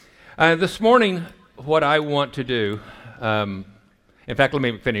This morning, what I want to do, in fact, let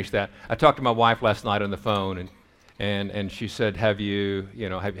me finish that. I talked to my wife last night on the phone, and she said, have you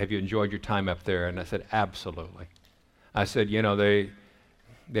enjoyed your time up there? And I said, absolutely. I said,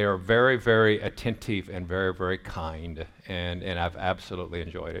 they are very, very attentive and very, very kind, and I've absolutely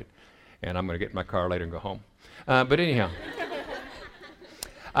enjoyed it. And I'm going to get in my car later and go home. But anyhow,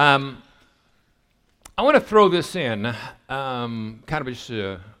 I want to throw this in, kind of just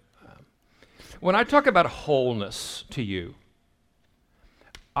when I talk about wholeness to you,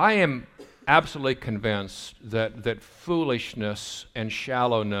 I am absolutely convinced that foolishness and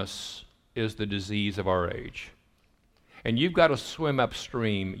shallowness is the disease of our age. And you've got to swim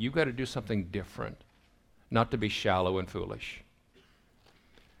upstream. You've got to do something different, not to be shallow and foolish.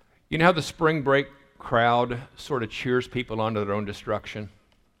 You know how the spring break crowd sort of cheers people on to their own destruction?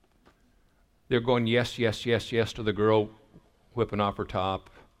 They're going yes, yes, yes, yes to the girl whipping off her top,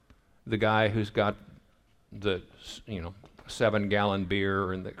 the guy who's got the 7-gallon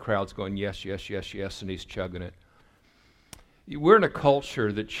beer, and the crowd's going yes, yes, yes, yes, and he's chugging it. We're in a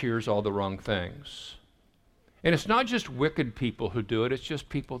culture that cheers all the wrong things. And it's not just wicked people who do it, it's just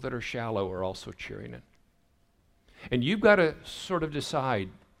people that are shallow are also cheering it. And you've got to sort of decide,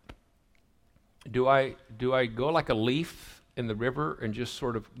 do I go like a leaf in the river and just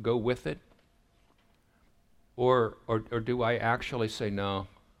sort of go with it? Or do I actually say, no,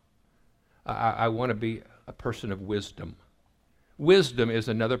 I want to be a person of wisdom. Wisdom is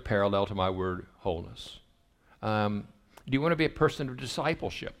another parallel to my word wholeness. Do you want to be a person of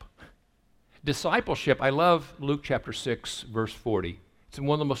discipleship? Discipleship, I love Luke chapter 6, verse 40. It's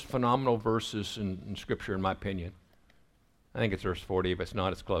one of the most phenomenal verses in Scripture, in my opinion. I think it's verse 40. If it's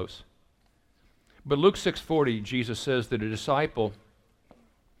not, it's close. But Luke 6:40, Jesus says that a disciple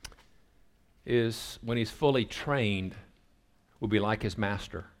is, when he's fully trained, will be like his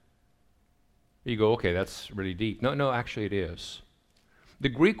master. You go, okay, that's really deep. No, actually it is. The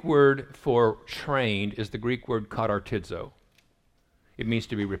Greek word for trained is the Greek word katartizo. It means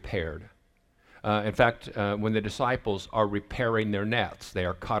to be repaired. In fact, when the disciples are repairing their nets, they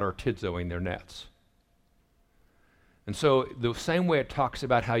are katartizoing their nets. And so the same way it talks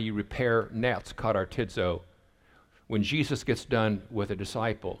about how you repair nets, katartizo, when Jesus gets done with a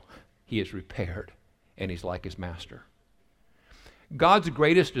disciple, he is repaired, and he's like his master. God's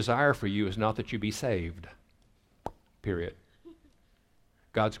greatest desire for you is not that you be saved, period.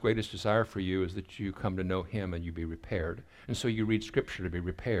 God's greatest desire for you is that you come to know him and you be repaired. And so you read Scripture to be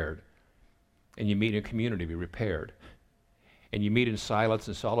repaired, and you meet in community to be repaired, and you meet in silence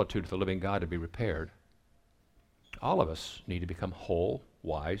and solitude with the living God to be repaired. All of us need to become whole,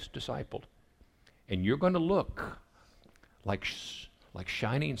 wise, discipled. And you're going to look like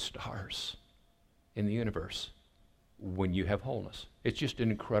shining stars in the universe when you have wholeness. It's just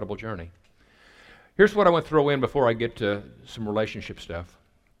an incredible journey. Here's what I want to throw in before I get to some relationship stuff.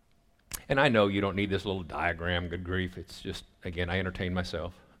 And I know you don't need this little diagram, good grief. It's just, again, I entertain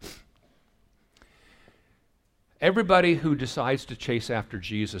myself. Everybody who decides to chase after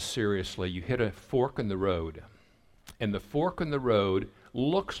Jesus seriously, you hit a fork in the road. And the fork in the road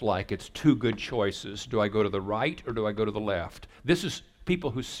looks like it's two good choices. Do I go to the right or do I go to the left? This is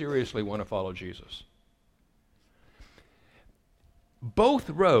people who seriously want to follow Jesus. Both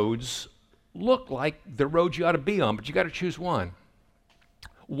roads look like the road you ought to be on, but you got to choose one.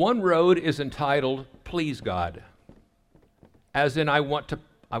 One road is entitled Please God, as in I want to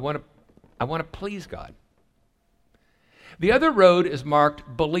please God. The other road is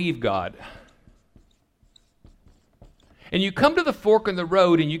marked Believe God. And you come to the fork in the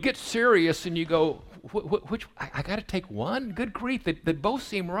road and you get serious and you go, which I got to take one? Good grief, that both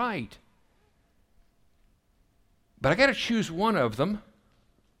seem right. But I got to choose one of them.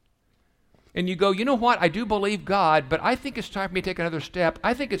 And you go, you know what? I do believe God, but I think it's time for me to take another step.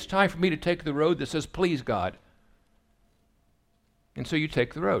 I think it's time for me to take the road that says, please God. And so you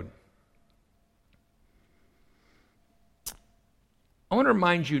take the road. I want to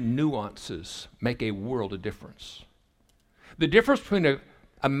remind you, nuances make a world of difference. The difference between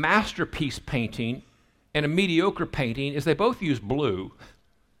a masterpiece painting and a mediocre painting is they both use blue,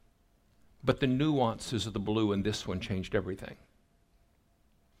 but the nuances of the blue in this one changed everything.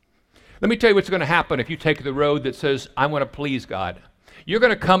 Let me tell you what's going to happen if you take the road that says, I want to please God. You're going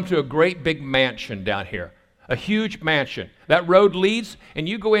to come to a great big mansion down here, a huge mansion. That road leads, and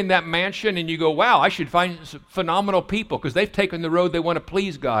you go in that mansion and you go, wow, I should find some phenomenal people because they've taken the road they want to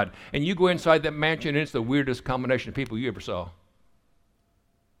please God. And you go inside that mansion and it's the weirdest combination of people you ever saw.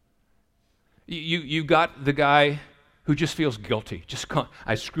 You got the guy who just feels guilty.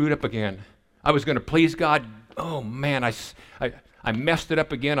 I screwed up again. I was going to please God. Oh man, I messed it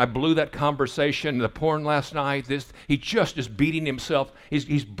up again. I blew that conversation, the porn last night. He just is beating himself.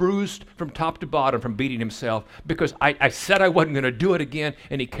 He's bruised from top to bottom from beating himself because I said I wasn't going to do it again,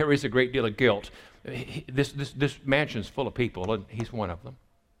 and he carries a great deal of guilt. This mansion's full of people, and he's one of them.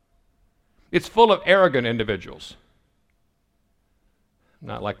 It's full of arrogant individuals.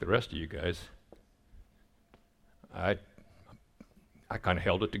 Not like the rest of you guys. I kind of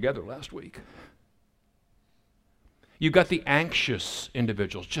held it together last week. You've got the anxious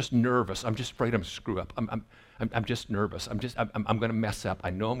individuals, just nervous. I'm just afraid I'm going to screw up. I'm just nervous. I'm going to mess up.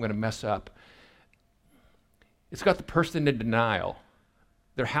 I know I'm going to mess up. It's got the person in denial.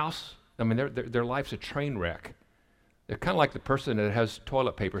 Their house, their life's a train wreck. They're kind of like the person that has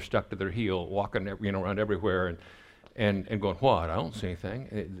toilet paper stuck to their heel, walking around everywhere and going, what? I don't see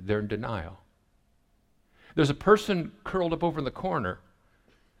anything. They're in denial. There's a person curled up over in the corner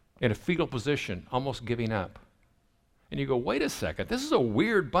in a fetal position, almost giving up. And you go, wait a second, this is a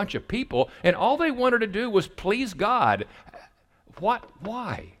weird bunch of people, and all they wanted to do was please God. What?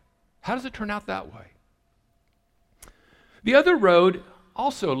 Why? How does it turn out that way? The other road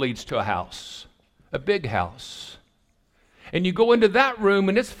also leads to a house, a big house. And you go into that room,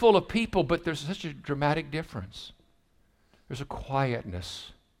 and it's full of people, but there's such a dramatic difference. There's a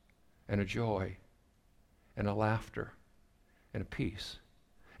quietness and a joy and a laughter and a peace.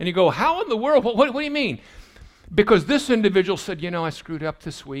 And you go, how in the world? What do you mean? Because this individual said, I screwed up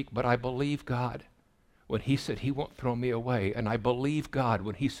this week, but I believe God when he said he won't throw me away. And I believe God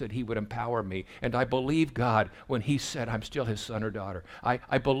when he said he would empower me. And I believe God when he said I'm still his son or daughter.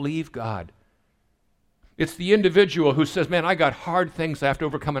 I believe God. It's the individual who says, man, I got hard things I have to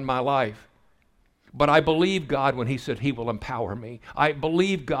overcome in my life. But I believe God when he said he will empower me. I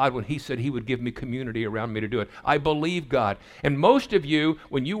believe God when he said he would give me community around me to do it. I believe God. And most of you,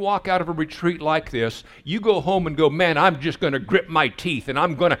 when you walk out of a retreat like this, you go home and go, man, I'm just going to grip my teeth and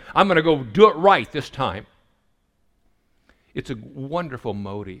I'm going to go do it right this time. It's a wonderful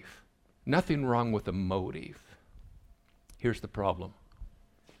motive. Nothing wrong with a motive. Here's the problem.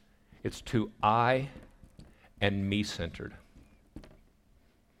 It's too I and me-centered.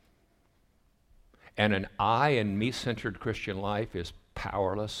 And an I and me-centered Christian life is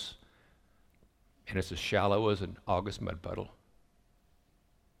powerless, and it's as shallow as an August mud puddle.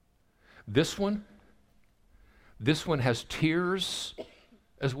 This one has tears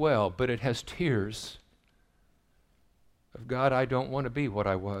as well, but it has tears of, God, I don't want to be what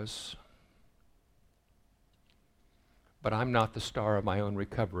I was. But I'm not the star of my own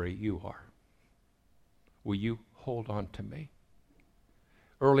recovery. You are. Will you hold on to me?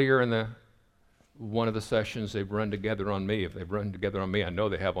 Earlier in one of the sessions, they've run together on me. If they've run together on me, I know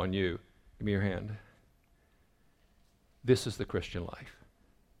they have on you. Give me your hand. This is the Christian life.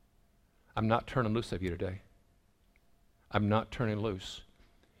 I'm not turning loose of you today. I'm not turning loose.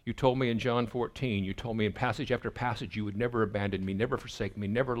 You told me in John 14, you told me in passage after passage, you would never abandon me, never forsake me,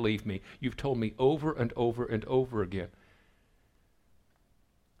 never leave me. You've told me over and over and over again.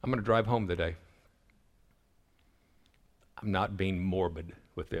 I'm going to drive home today. I'm not being morbid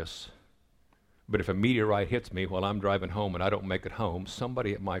with this. But if a meteorite hits me while I'm driving home and I don't make it home,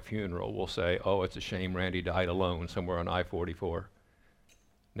 somebody at my funeral will say, oh, it's a shame Randy died alone somewhere on I-44.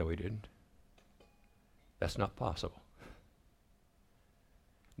 No, he didn't. That's not possible.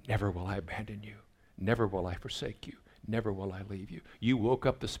 Never will I abandon you. Never will I forsake you. Never will I leave you. You woke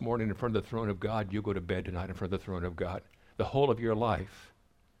up this morning in front of the throne of God. You'll go to bed tonight in front of the throne of God. The whole of your life,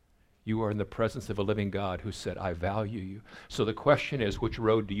 you are in the presence of a living God who said, I value you. So the question is, which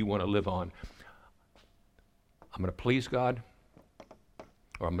road do you want to live on? I'm going to please God,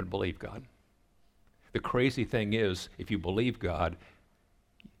 or I'm going to believe God. The crazy thing is, if you believe God,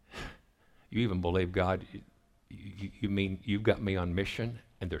 you even believe God, you mean you've got me on mission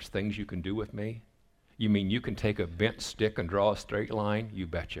and there's things you can do with me? You mean you can take a bent stick and draw a straight line? You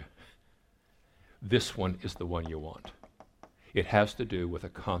betcha. This one is the one you want. It has to do with a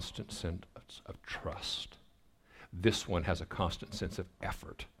constant sense of trust. This one has a constant sense of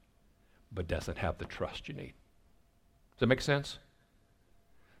effort, but doesn't have the trust you need. Does that make sense?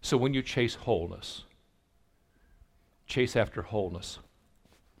 So when you chase wholeness, chase after wholeness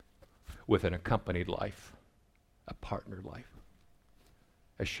with an accompanied life, a partnered life,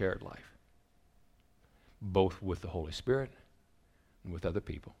 a shared life, both with the Holy Spirit and with other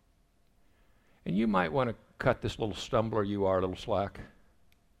people. And you might want to cut this little stumbler you are a little slack.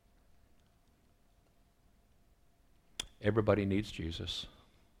 Everybody needs Jesus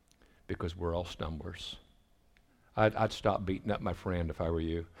because we're all stumblers. I'd stop beating up my friend if I were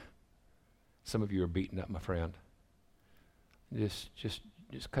you. Some of you are beating up my friend. Just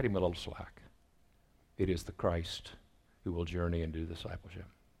cut him a little slack. It is the Christ who will journey and do discipleship.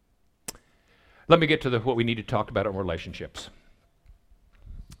 Let me get to what we need to talk about in relationships.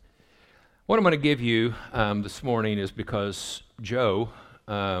 What I'm going to give you this morning is because Joe,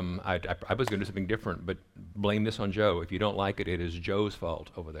 I was going to do something different, but blame this on Joe. If you don't like it, it is Joe's fault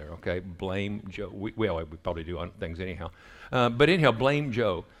over there, okay? Blame Joe. We probably do on things anyhow. But anyhow, blame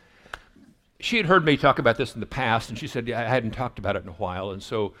Joe. She had heard me talk about this in the past, and she said, I hadn't talked about it in a while, and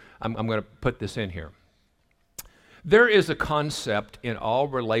so I'm going to put this in here. There is a concept in all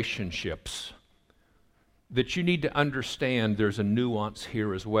relationships that you need to understand. There's a nuance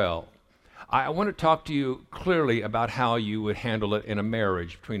here as well. I want to talk to you clearly about how you would handle it in a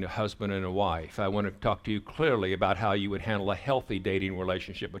marriage between a husband and a wife. I want to talk to you clearly about how you would handle a healthy dating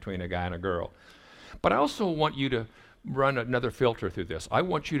relationship between a guy and a girl. But I also want you to run another filter through this. I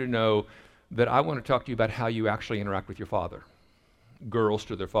want you to know that I want to talk to you about how you actually interact with your father. Girls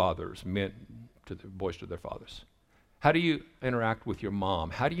to their fathers, men to their boys to their fathers. How do you interact with your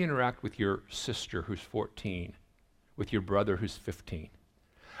mom? How do you interact with your sister who's 14, with your brother who's 15?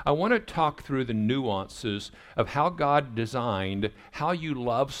 I want to talk through the nuances of how God designed how you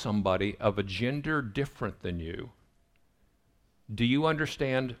love somebody of a gender different than you. Do you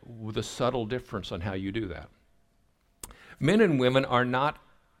understand the subtle difference on how you do that? Men and women are not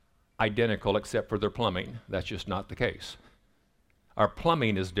identical except for their plumbing. That's just not the case. Our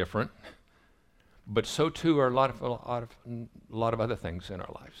plumbing is different, but so too are a lot of other things in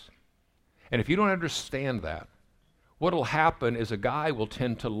our lives. And if you don't understand that, what will happen is a guy will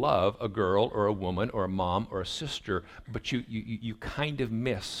tend to love a girl or a woman or a mom or a sister, but you kind of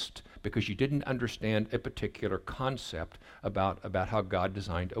missed because you didn't understand a particular concept about how God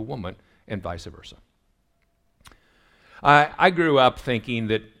designed a woman and vice versa. I grew up thinking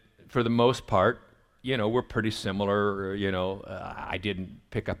that for the most part, we're pretty similar. I didn't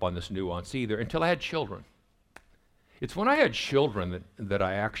pick up on this nuance either until I had children. It's when I had children that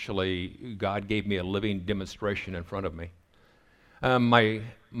I actually, God gave me a living demonstration in front of me.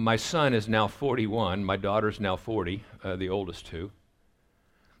 My son is now 41. My daughter's now 40, the oldest two.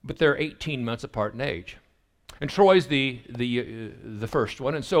 But they're 18 months apart in age. And Troy's the first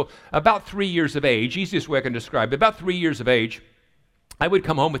one. And so about 3 years of age, easiest way I can describe it, about 3 years of age, I would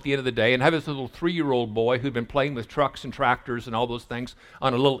come home at the end of the day and have this little 3-year-old boy who'd been playing with trucks and tractors and all those things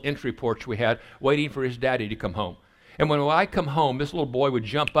on a little entry porch we had, waiting for his daddy to come home. And when I come home, this little boy would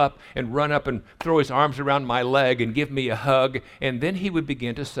jump up and run up and throw his arms around my leg and give me a hug. And then he would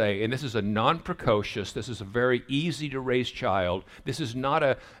begin to say, and this is a non-precocious, this is a very easy to raise child. This is not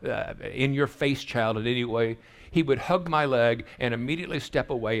a in-your-face child in any way. He would hug my leg and immediately step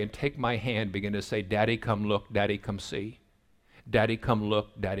away and take my hand, begin to say, Daddy, come look, Daddy, come see. Daddy, come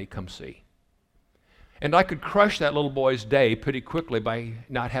look, Daddy, come see. And I could crush that little boy's day pretty quickly by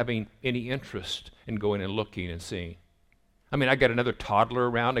not having any interest in going and looking and seeing. I mean, I got another toddler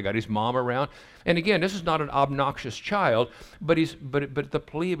around, I got his mom around. And again, this is not an obnoxious child, but the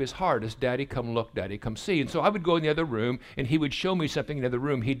plea of his heart is, Daddy, come look, Daddy, come see. And so I would go in the other room, and he would show me something in the other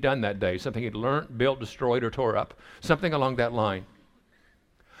room he'd done that day, something he'd learned, built, destroyed, or tore up, something along that line.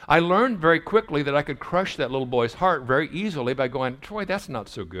 I learned very quickly that I could crush that little boy's heart very easily by going, Troy, that's not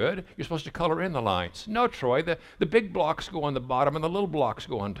so good. You're supposed to color in the lines. No, Troy, the big blocks go on the bottom and the little blocks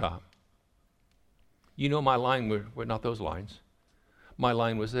go on top. You know my line were not those lines. My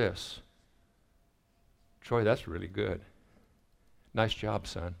line was this. Troy, that's really good. Nice job,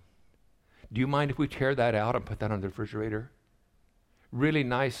 son. Do you mind if we tear that out and put that on the refrigerator? Really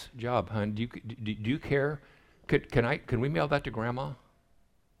nice job, hon. Do you care? Can we mail that to Grandma?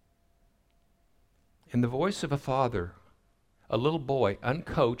 In the voice of a father, a little boy,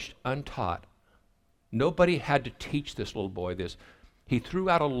 uncoached, untaught, nobody had to teach this little boy this. He threw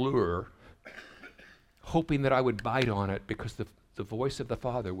out a lure, hoping that I would bite on it because the voice of the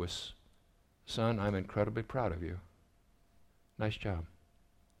father was, Son, I'm incredibly proud of you. Nice job.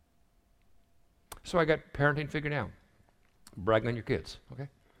 So I got parenting figured out. Bragging on your kids, okay?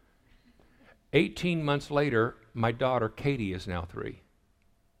 18 months later, my daughter, Katie, is now 3.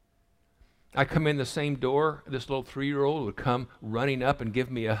 I come in the same door, this little 3-year-old would come running up and give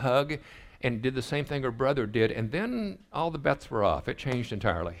me a hug and did the same thing her brother did, and then all the bets were off. It changed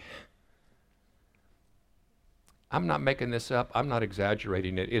entirely. I'm not making this up. I'm not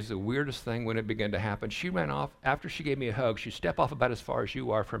exaggerating it. It's the weirdest thing when it began to happen. She ran off. After she gave me a hug, she'd step off about as far as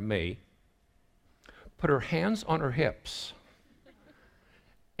you are from me, put her hands on her hips,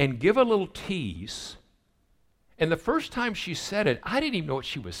 and give a little tease. And the first time she said it, I didn't even know what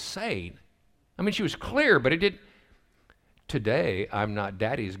she was saying. I mean, she was clear, but it didn't. Today, I'm not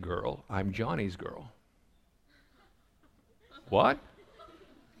Daddy's girl. I'm Johnny's girl. What?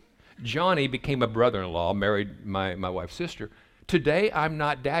 Johnny became a brother-in-law, married my wife's sister. Today, I'm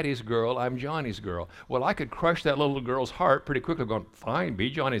not Daddy's girl, I'm Johnny's girl. Well, I could crush that little girl's heart pretty quickly going, fine, be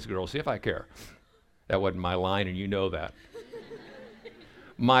Johnny's girl, see if I care. That wasn't my line, and you know that.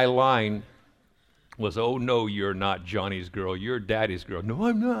 My line was, oh, no, you're not Johnny's girl, you're Daddy's girl. No,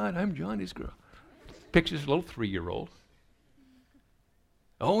 I'm not, I'm Johnny's girl. Pictures a little 3-year-old.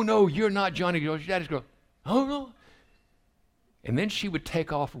 Oh, no, you're not Johnny's girl, you're Daddy's girl. Oh, no. And then she would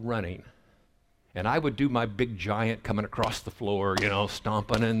take off running. And I would do my big giant coming across the floor,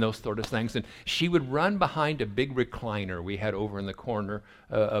 stomping and those sort of things. And she would run behind a big recliner we had over in the corner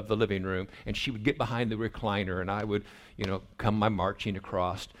of the living room. And she would get behind the recliner, and I would, come my marching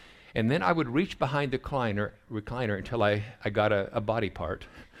across. And then I would reach behind the recliner until I got a body part.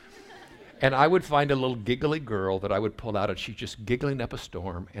 And I would find a little giggly girl that I would pull out, and she's just giggling up a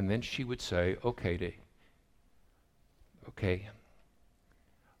storm. And then she would say, okay,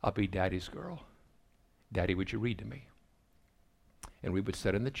 I'll be Daddy's girl. Daddy, would you read to me? And we would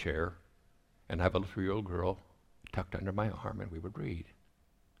sit in the chair and have a little 3-year-old girl tucked under my arm, and we would read.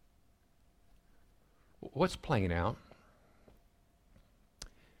 What's playing out?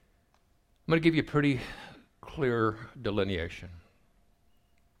 I'm going to give you a pretty clear delineation.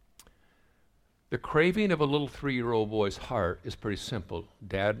 The craving of a little 3-year-old boy's heart is pretty simple.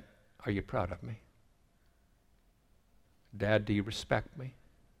 Dad, are you proud of me? Dad, do you respect me?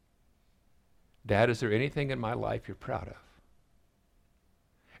 Dad, is there anything in my life you're proud of?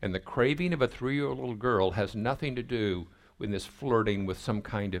 And the craving of a 3-year-old little girl has nothing to do with this flirting with some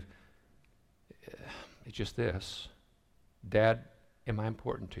kind of, it's just this. Dad, am I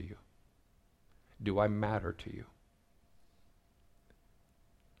important to you? Do I matter to you?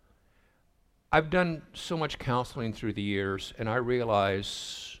 I've done so much counseling through the years, and I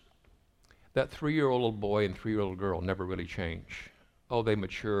realize that 3-year-old boy and 3-year-old girl never really change. Oh, they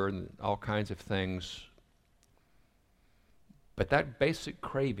mature and all kinds of things. But that basic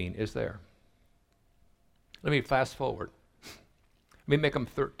craving is there. Let me fast forward. Let me make him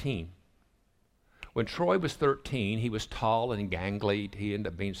 13. When Troy was 13, he was tall and gangly. He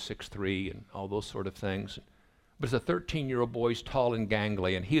ended up being 6'3" and all those sort of things. But as a 13-year-old boy, he's tall and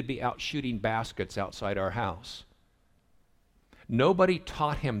gangly, and he would be out shooting baskets outside our house. Nobody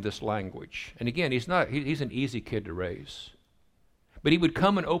taught him this language. And again, he's an easy kid to raise. But he would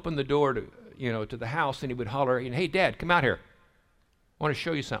come and open the door to the house, and he would holler, hey, Dad, come out here. I want to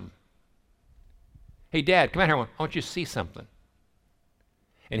show you something. Hey, Dad, come out here. I want you to see something.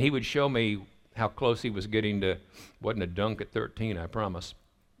 And he would show me how close he was getting to, wasn't a dunk at 13, I promise.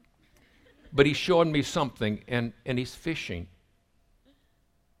 But he's showing me something, and he's fishing.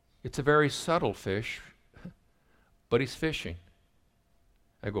 It's a very subtle fish, but he's fishing.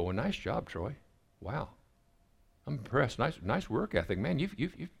 I go, well, nice job, Troy. Wow. I'm impressed. Nice work ethic, man.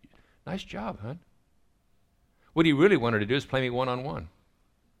 You've nice job, hon. What he really wanted to do is play me one-on-one.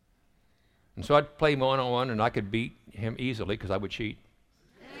 And so I'd play him one-on-one, and I could beat him easily because I would cheat.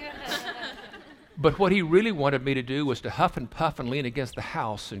 But what he really wanted me to do was to huff and puff and lean against the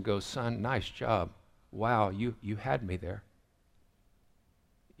house and go, son, nice job. Wow, you had me there.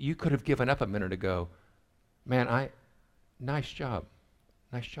 You could have given up a minute ago. Man, nice job.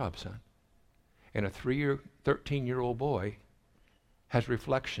 Nice job, son. And a 13-year-old boy has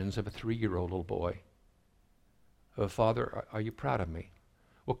reflections of a 3-year-old little boy. Father, are you proud of me?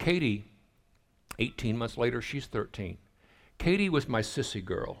 Well, Katie, 18 months later, she's 13. Katie was my sissy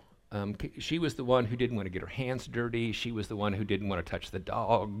girl. She was the one who didn't want to get her hands dirty. She was the one who didn't want to touch the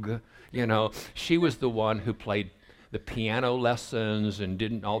dog. She was the one who played the piano lessons and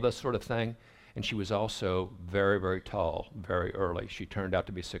didn't all this sort of thing. And she was also very, very tall, very early. She turned out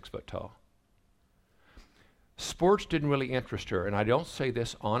to be 6 foot tall. Sports didn't really interest her, and I don't say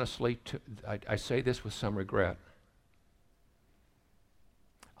this honestly, I say this with some regret.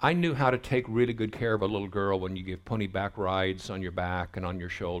 I knew how to take really good care of a little girl when you give pony back rides on your back and on your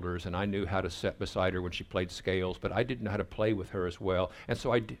shoulders, and I knew how to sit beside her when she played scales, but I didn't know how to play with her as well. And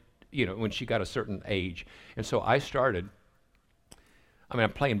so when she got a certain age. And so I'm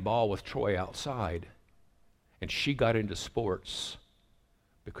playing ball with Troy outside, and she got into sports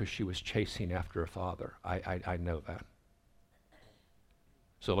because she was chasing after a father. I know that.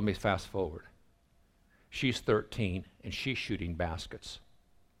 So let me fast forward. She's 13, and she's shooting baskets.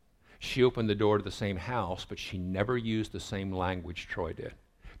 She opened the door to the same house, but she never used the same language Troy did.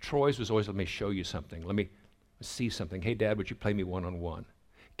 Troy's was always, let me show you something. Let me see something. Hey, Dad, would you play me one-on-one?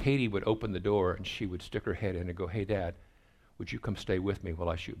 Katie would open the door, and she would stick her head in and go, hey, Dad, would you come stay with me while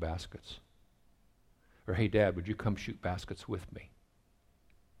I shoot baskets? Or, hey, Dad, would you come shoot baskets with me?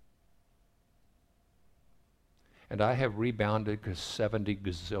 And I have rebounded 70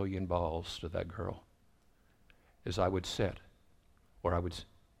 gazillion balls to that girl as I would sit, or I would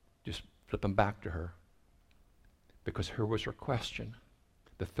just flip them back to her. Because here was her question.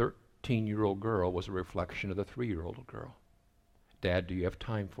 The 13-year-old girl was a reflection of the 3-year-old girl. Dad, do you have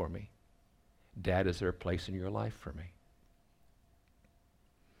time for me? Dad, is there a place in your life for me?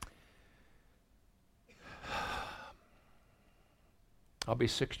 I'll be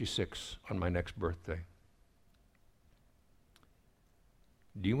 66 on my next birthday.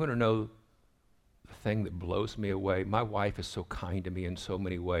 Do you want to know the thing that blows me away? My wife is so kind to me in so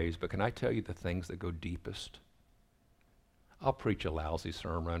many ways, but can I tell you the things that go deepest? I'll preach a lousy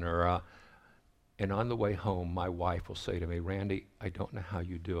sermon, and on the way home, my wife will say to me, Randy, I don't know how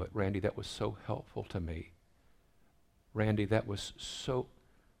you do it. Randy, that was so helpful to me. Randy, that was so,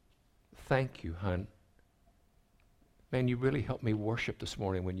 thank you, hon. Man, you really helped me worship this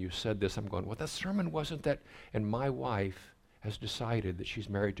morning when you said this. I'm going, well, that sermon wasn't that. And my wife has decided that she's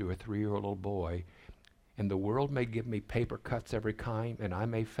married to a 3-year-old boy, and the world may give me paper cuts every time, and I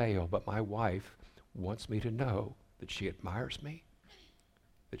may fail, but my wife wants me to know that she admires me,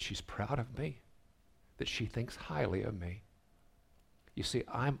 that she's proud of me, that she thinks highly of me. You see,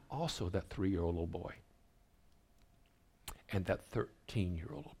 I'm also that 3-year-old boy and that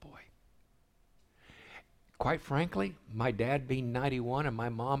 13-year-old boy. Quite frankly, my dad being 91 and my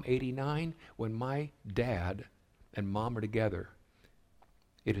mom 89, when my dad and mom are together,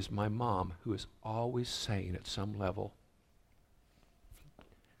 it is my mom who is always saying at some level,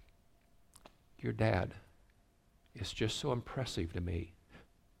 your dad is just so impressive to me.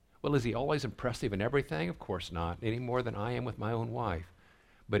 Well, is he always impressive in everything? Of course not, any more than I am with my own wife.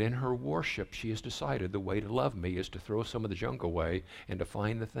 But in her worship, she has decided the way to love me is to throw some of the junk away and to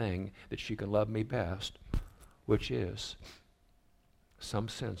find the thing that she can love me best, which is some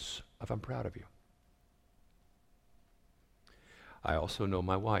sense of I'm proud of you. I also know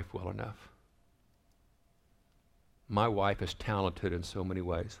my wife well enough. My wife is talented in so many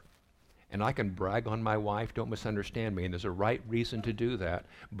ways. And I can brag on my wife, don't misunderstand me, and there's a right reason to do that.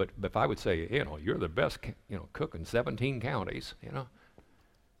 But if I would say, you're the best, cook in 17 counties,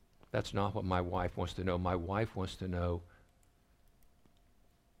 that's not what my wife wants to know. My wife wants to know,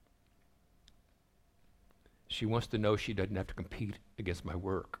 she wants to know she doesn't have to compete against my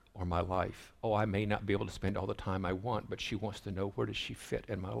work or my life. Oh, I may not be able to spend all the time I want, but she wants to know where does she fit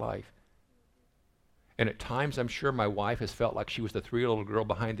in my life. And at times, I'm sure my wife has felt like she was the 3-year-old girl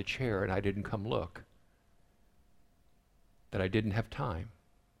behind the chair and I didn't come look. That I didn't have time.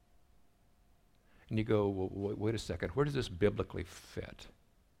 And you go, well, wait a second, where does this biblically fit?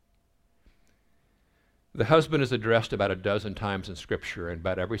 The husband is addressed about a dozen times in Scripture, and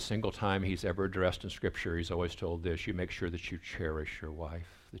about every single time he's ever addressed in Scripture, he's always told this: you make sure that you cherish your wife,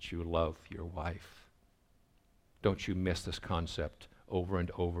 that you love your wife. Don't you miss this concept over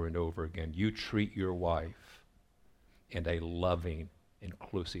and over and over again. You treat your wife in a loving,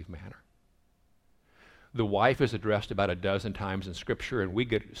 inclusive manner. The wife is addressed about a dozen times in Scripture, and we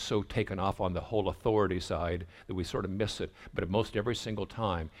get so taken off on the whole authority side that we sort of miss it. But at most every single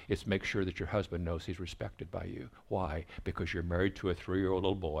time, it's make sure that your husband knows he's respected by you. Why? Because you're married to a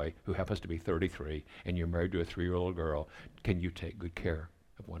 3-year-old boy who happens to be 33, and you're married to a 3-year-old girl. Can you take good care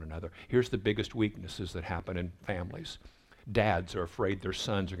of one another? Here's the biggest weaknesses that happen in families. Dads are afraid their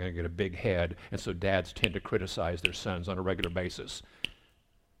sons are going to get a big head, and so dads tend to criticize their sons on a regular basis.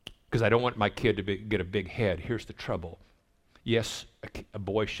 Because I don't want my kid to get a big head. Here's the trouble. Yes, a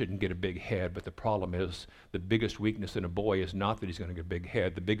boy shouldn't get a big head, but the problem is the biggest weakness in a boy is not that he's going to get a big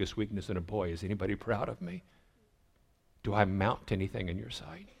head. The biggest weakness in a boy is, anybody proud of me? Do I amount to anything in your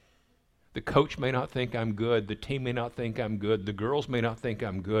sight? The coach may not think I'm good. The team may not think I'm good. The girls may not think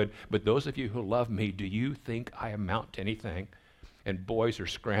I'm good. But those of you who love me, do you think I amount to anything? And boys are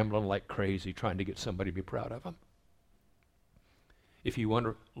scrambling like crazy trying to get somebody to be proud of them. If you want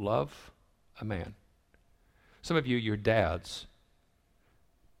to love a man, some of you, your dads,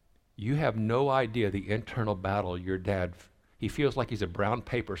 you have no idea the internal battle your dad, he feels like he's a brown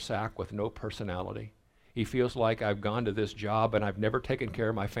paper sack with no personality. He feels like I've gone to this job and I've never taken care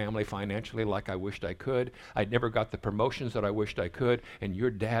of my family financially like I wished I could. I never got the promotions that I wished I could, and your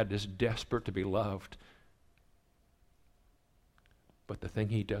dad is desperate to be loved. But the thing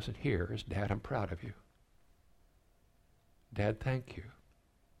he doesn't hear is, Dad, I'm proud of you. Dad, thank you.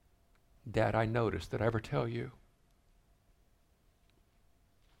 Dad, I noticed. Did I ever tell you?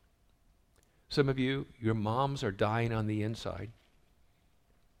 Some of you, your moms are dying on the inside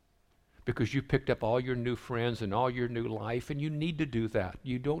because you picked up all your new friends and all your new life, and you need to do that.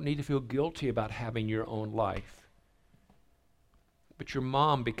 You don't need to feel guilty about having your own life. but your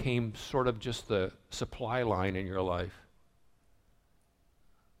mom became sort of just the supply line in your life.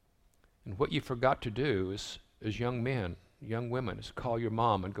 And what you forgot to do is, as young men, young women, is call your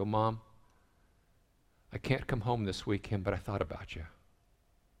mom and go, Mom, I can't come home this weekend, but I thought about you.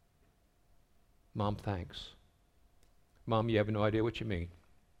 Mom, thanks. Mom, you have no idea what you mean.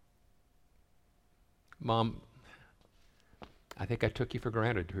 Mom, I think I took you for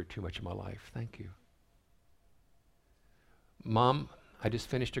granted too much of my life. Thank you. Mom, I just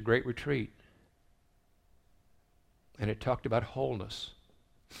finished a great retreat, and it talked about wholeness.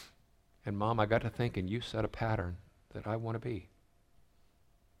 And Mom, I got to thinking, you set a pattern that I want to be.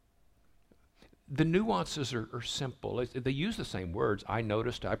 The nuances are simple. They use the same words. I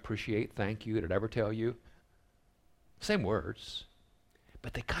noticed, I appreciate, thank you, did I ever tell you? Same words,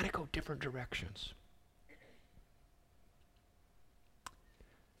 but they kind of go different directions.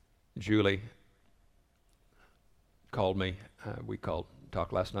 Julie called me. We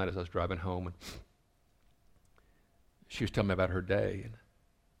talked last night as I was driving home, and she was telling me about her day.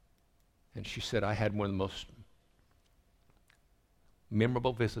 And she said, I had one of the most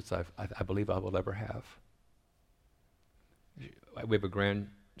memorable visits I believe I will ever have. We have a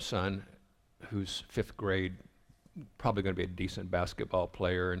grandson who's 5th grade, probably going to be a decent basketball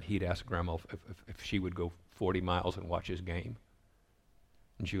player, and he'd ask Grandma if she would go 40 miles and watch his game.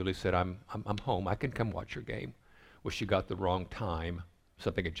 And Julie said, I'm home. I can come watch your game. Well, she got the wrong time.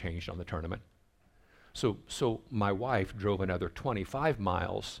 Something had changed on the tournament. So my wife drove another 25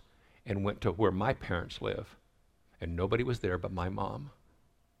 miles and went to where my parents live, and nobody was there but my mom.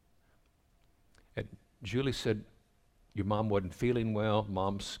 And Julie said, your mom wasn't feeling well.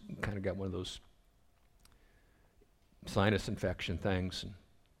 Mom's kind of got one of those sinus infection things.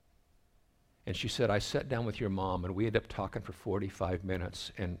 And she said, I sat down with your mom, and we ended up talking for 45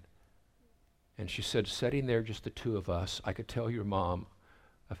 minutes. And she said, sitting there, just the two of us, I could tell your mom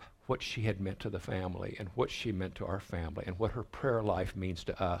of what she had meant to the family and what she meant to our family and what her prayer life means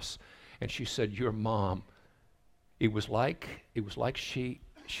to us. And she said, your mom, it was like she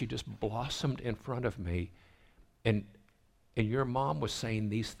just blossomed in front of me. And your mom was saying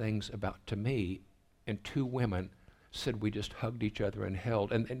these things about to me, and two women said we just hugged each other and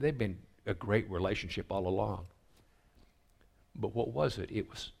held, and they've been a great relationship all along. But what was it?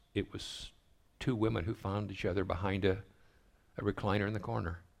 It was two women who found each other behind a recliner in the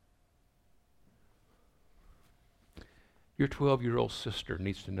corner. Your 12-year-old sister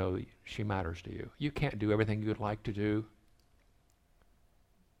needs to know she matters to you. You can't do everything you'd like to do,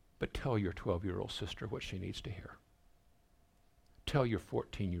 but tell your 12-year-old sister what she needs to hear. Tell your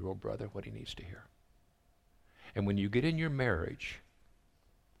 14-year-old brother what he needs to hear. And when you get in your marriage,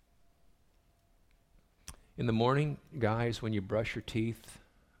 in the morning, guys, when you brush your teeth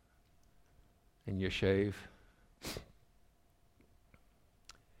and you shave,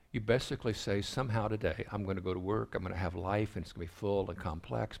 you basically say, somehow today I'm going to go to work, I'm going to have life, and it's going to be full and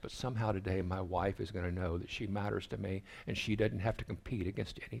complex, but somehow today my wife is going to know that she matters to me and she doesn't have to compete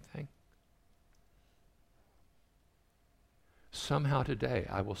against anything. Somehow today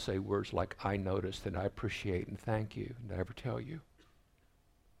I will say words like, I noticed, and I appreciate, and thank you. Did I ever tell you?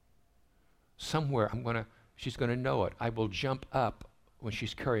 Somewhere she's going to know it. I will jump up when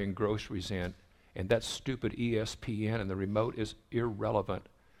she's carrying groceries in, and that stupid ESPN and the remote is irrelevant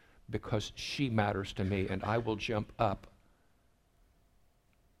because she matters to me, and I will jump up.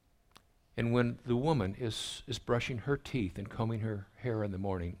 And when the woman is brushing her teeth and combing her hair in the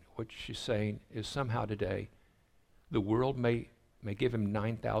morning, what she's saying is, somehow today the world may give him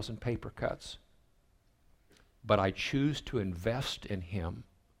 9,000 paper cuts, but I choose to invest in him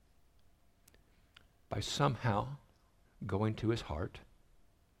by somehow going to his heart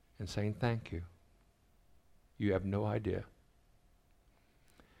and saying, thank you. You have no idea.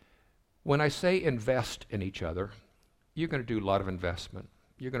 When I say invest in each other, you're going to do a lot of investment.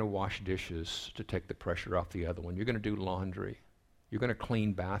 You're going to wash dishes to take the pressure off the other one. You're going to do laundry. You're going to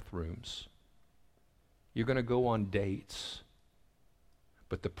clean bathrooms. You're going to go on dates.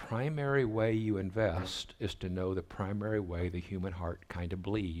 But the primary way you invest is to know the primary way the human heart kind of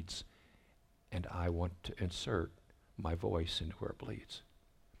bleeds. And I want to insert my voice into where it bleeds.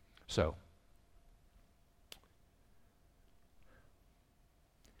 So,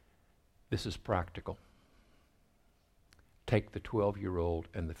 this is practical. Take the 12-year-old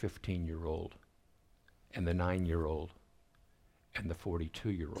and the 15-year-old and the 9-year-old and the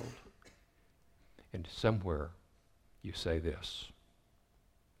 42-year-old. And somewhere you say this: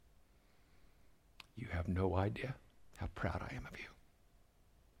 you have no idea how proud I am of you.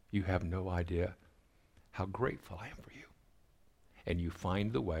 You have no idea how grateful I am for you. And you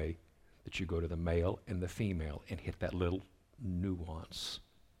find the way that you go to the male and the female and hit that little nuance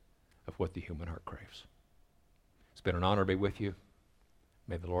of what the human heart craves. It's been an honor to be with you.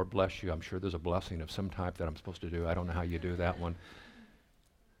 May the Lord bless you. I'm sure there's a blessing of some type that I'm supposed to do. I don't know how you do that one.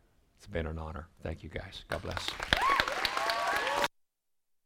 It's been an honor. Thank you, guys. God bless.